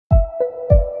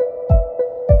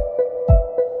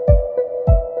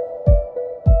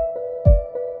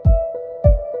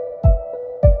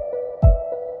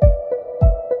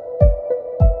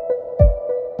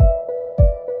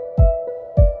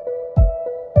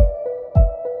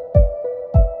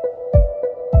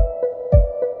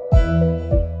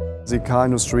The car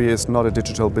industry is not a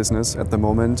digital business at the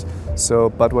moment,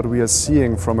 but what we are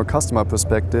seeing from a customer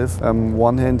perspective,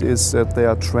 one hand is that there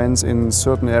are trends in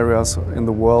certain areas in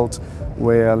the world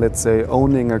where, let's say,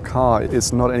 owning a car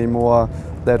is not anymore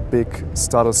that big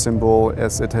status symbol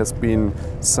as it has been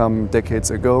some decades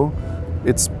ago.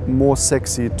 It's more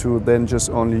sexy to then just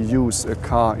only use a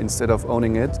car instead of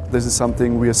owning it. This is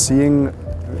something we are seeing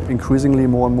increasingly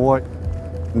more and more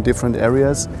in different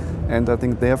areas. And I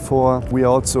think therefore we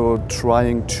are also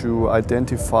trying to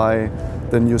identify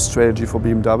the new strategy for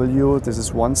BMW. This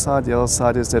is one side. The other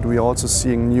side is that we are also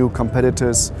seeing new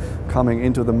competitors coming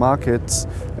into the market,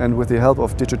 and with the help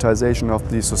of digitization of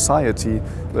the society,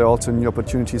 there are also new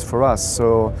opportunities for us.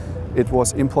 So it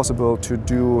was impossible to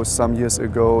do some years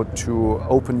ago to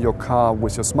open your car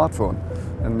with your smartphone.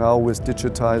 And now with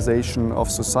digitization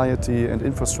of society and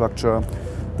infrastructure,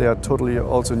 there are totally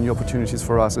also new opportunities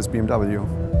for us as BMW.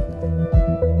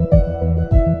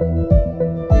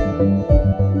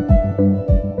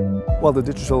 Well, the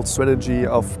digital strategy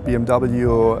of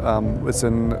BMW is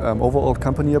an overall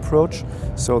company approach.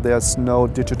 So there's no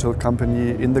digital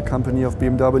company in the company of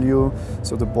BMW.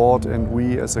 So the board and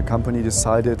we as a company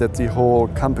decided that the whole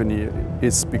company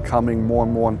is becoming more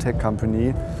and more a tech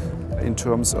company in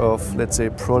terms of, let's say,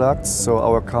 products. So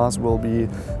our cars will be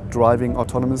driving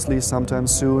autonomously sometime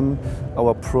soon.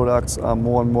 Our products are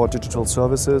more and more digital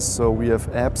services. So we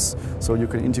have apps, so you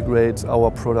can integrate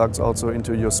our products also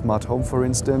into your smart home, for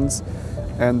instance.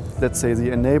 And let's say the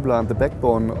enabler and the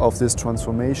backbone of this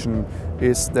transformation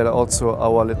is that also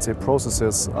our, let's say,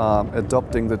 processes are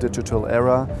adopting the digital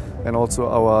era, and also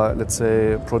our, let's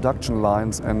say, production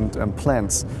lines and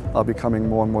plants are becoming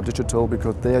more and more digital,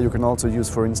 because there you can also use,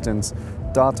 for instance,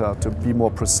 data to be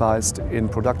more precise in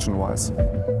production-wise.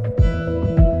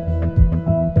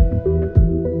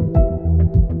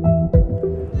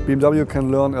 BMW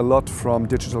can learn a lot from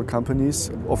digital companies,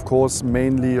 of course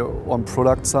mainly on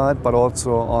product side, but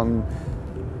also on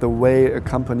the way a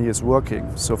company is working.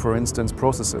 So for instance,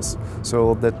 processes,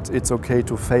 so that it's okay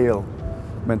to fail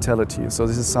mentality. So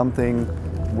this is something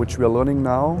which we are learning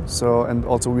now, and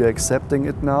also we are accepting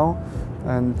it now.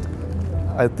 And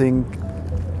I think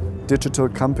digital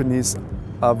companies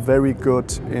are very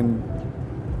good in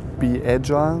be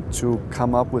agile to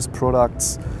come up with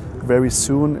products very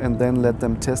soon and then let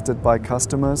them test it by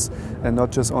customers, and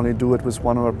not just only do it with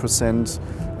 100%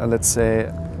 let's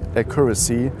say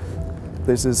accuracy.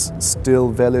 This is still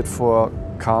valid for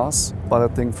cars, but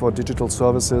I think for digital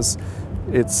services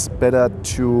it's better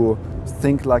to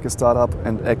think like a startup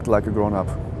and act like a grown-up.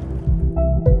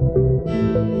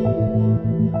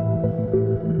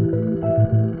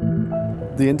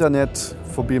 The internet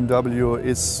for BMW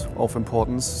is of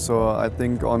importance, so I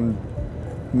think on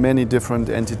many different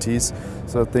entities.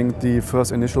 So I think the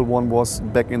first initial one was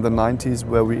back in the 90s,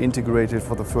 where we integrated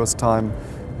for the first time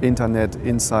internet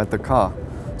inside the car.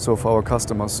 So for our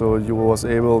customers, so you was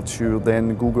able to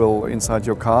then Google inside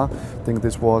your car. I think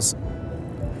this was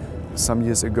some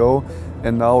years ago.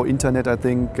 And now internet, I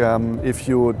think if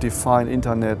you define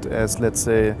internet as, let's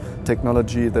say,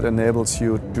 technology that enables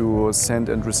you to send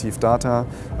and receive data,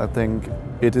 I think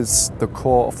it is the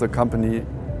core of the company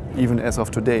even as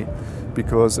of today,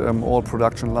 because all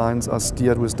production lines are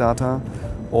steered with data.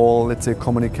 All, let's say,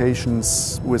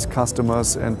 communications with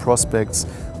customers and prospects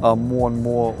are more and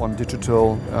more on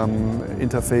digital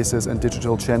interfaces and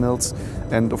digital channels.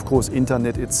 And of course,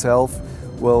 internet itself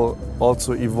will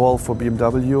also evolve for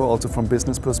BMW, also from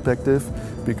business perspective,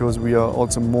 because we are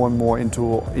also more and more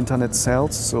into internet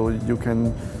sales. So you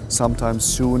can sometimes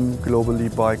soon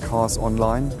globally buy cars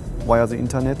online via the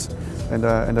internet. And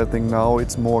I think now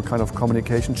it's more kind of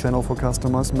communication channel for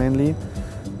customers mainly.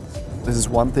 This is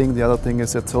one thing. The other thing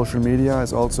is that social media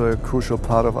is also a crucial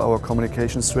part of our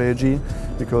communication strategy,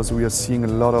 because we are seeing a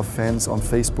lot of fans on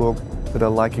Facebook that are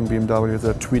liking BMW,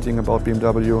 that are tweeting about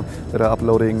BMW, that are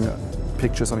uploading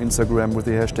pictures on Instagram with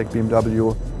the hashtag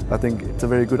BMW. I think it's a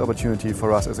very good opportunity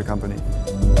for us as a company.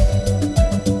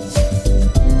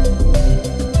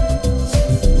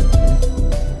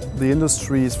 The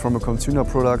industries from consumer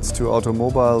products to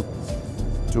automobile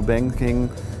to banking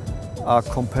are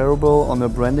comparable on a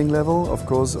branding level. Of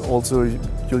course, also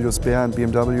Julius Bär and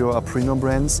BMW are premium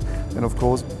brands. And of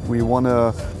course, we want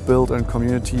to build a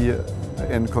community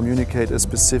and communicate a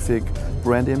specific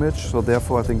brand image. So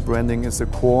therefore, I think branding is a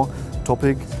core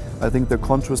topic. I think the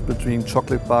contrast between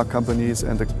chocolate bar companies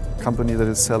and a company that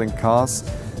is selling cars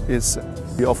is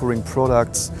We're offering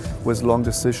products with long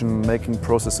decision-making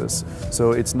processes.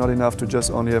 So it's not enough to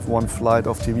just only have one flight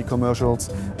of TV commercials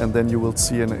and then you will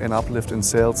see an uplift in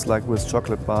sales like with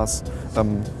chocolate bars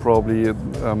probably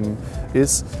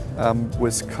is.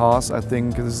 With cars, I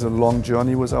think this is a long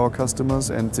journey with our customers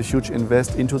and it's a huge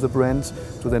invest into the brand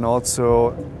to then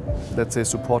also, let's say,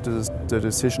 support the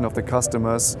decision of the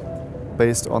customers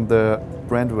based on the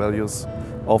brand values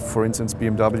of, for instance,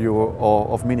 BMW or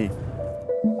of Mini.